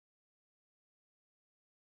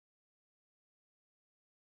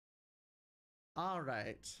All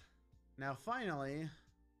right. Now, finally,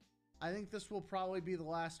 I think this will probably be the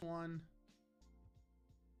last one.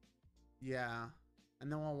 Yeah.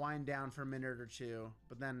 And then we'll wind down for a minute or two.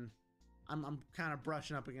 But then I'm kind of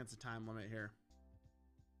brushing up against the time limit here.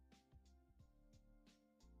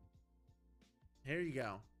 Here you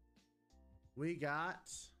go. We got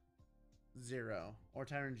 0 or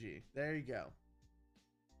TyrandG. There you go.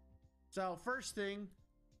 So first thing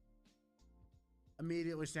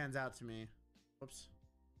immediately stands out to me. Whoops.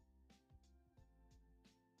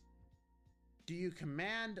 Do you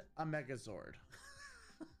command a Megazord?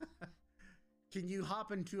 Can you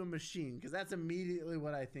hop into a machine? Because that's immediately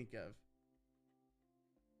what I think of.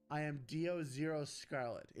 I am Dio0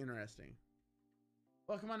 Scarlet. Interesting.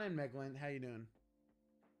 Welcome on in, Meglin. How you doing?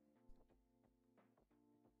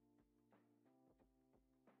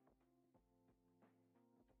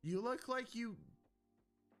 You look like you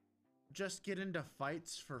just get into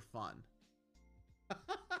fights for fun.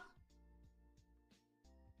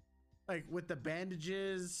 Like with the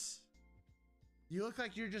bandages. You look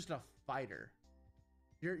like you're just a fighter.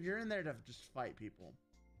 You're in there to just fight people.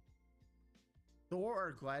 Thor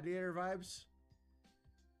or Gladiator vibes.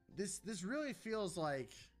 This really feels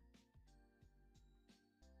like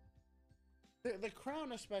the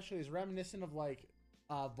crown especially is reminiscent of like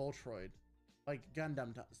Voltroid, like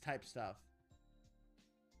Gundam type stuff.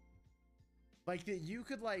 Like that you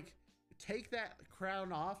could like take that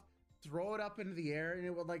crown off, throw it up into the air, and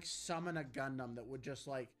it would like summon a Gundam that would just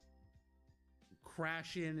like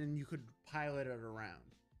crash in and you could pilot it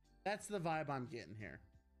around. That's the vibe I'm getting here.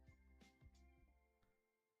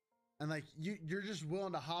 And like you're just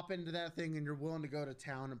willing to hop into that thing and you're willing to go to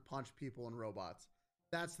town and punch people and robots.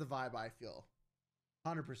 That's the vibe I feel.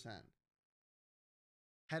 100%.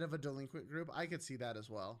 Head of a delinquent group. I could see that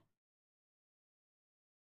as well.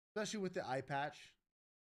 Especially with the eye patch.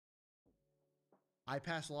 Eye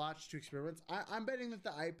patch launch to experiments. I'm betting that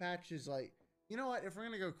the eye patch is like, you know what? If we're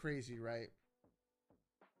going to go crazy, right?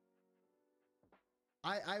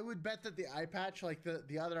 I would bet that the eye patch, like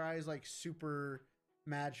the other eye is like super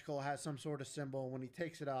magical, has some sort of symbol. When he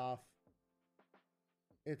takes it off,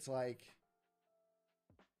 it's like,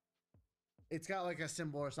 it's got like a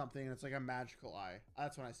symbol or something, and it's like a magical eye.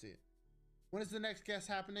 That's when I see it. When is the next guest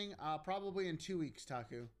happening? Probably in 2 weeks,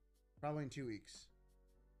 Taku. Probably in 2 weeks.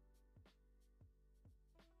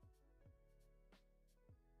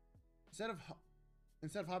 Instead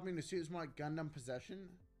of hopping to suit, it's more like Gundam Possession.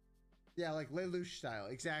 Yeah, like Lelouch style.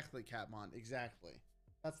 Exactly, Catmon. Exactly.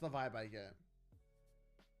 That's the vibe I get.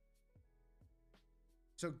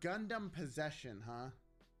 So Gundam Possession, huh?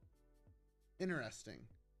 Interesting.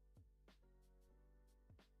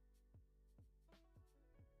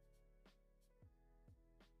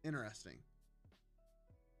 Interesting.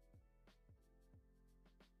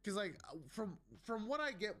 Because like from what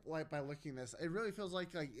I get like by looking at this, it really feels like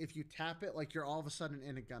if you tap it, like you're all of a sudden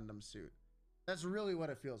in a Gundam suit. That's really what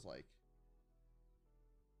it feels like.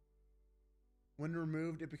 When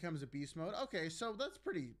removed, it becomes a beast mode. Okay, so that's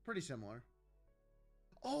pretty similar.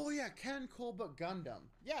 Oh yeah, Ken Colbert Gundam.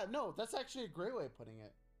 Yeah, no, that's actually a great way of putting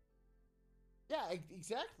it. Yeah,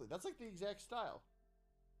 exactly. That's like the exact style.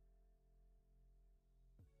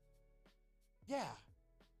 Yeah,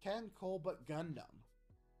 Ken Colbert Gundam.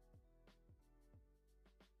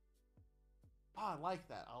 Oh, I like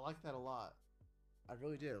that. I like that a lot. I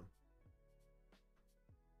really do.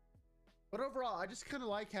 But overall, I just kind of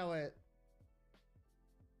like how it.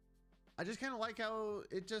 I just kind of like how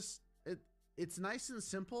it's nice and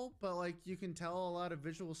simple, but like you can tell a lot of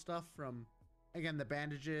visual stuff from, again, the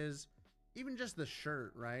bandages, even just the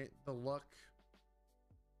shirt, right? The look.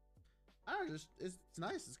 I don't know, just it's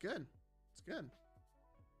nice. It's good. It's good.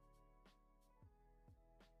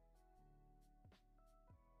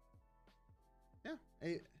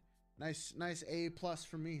 Yeah, nice A+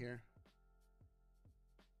 for me here.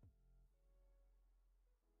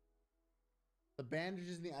 The bandage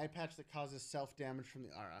is in the eye patch that causes self-damage from the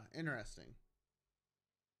aura. Interesting.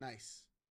 Nice.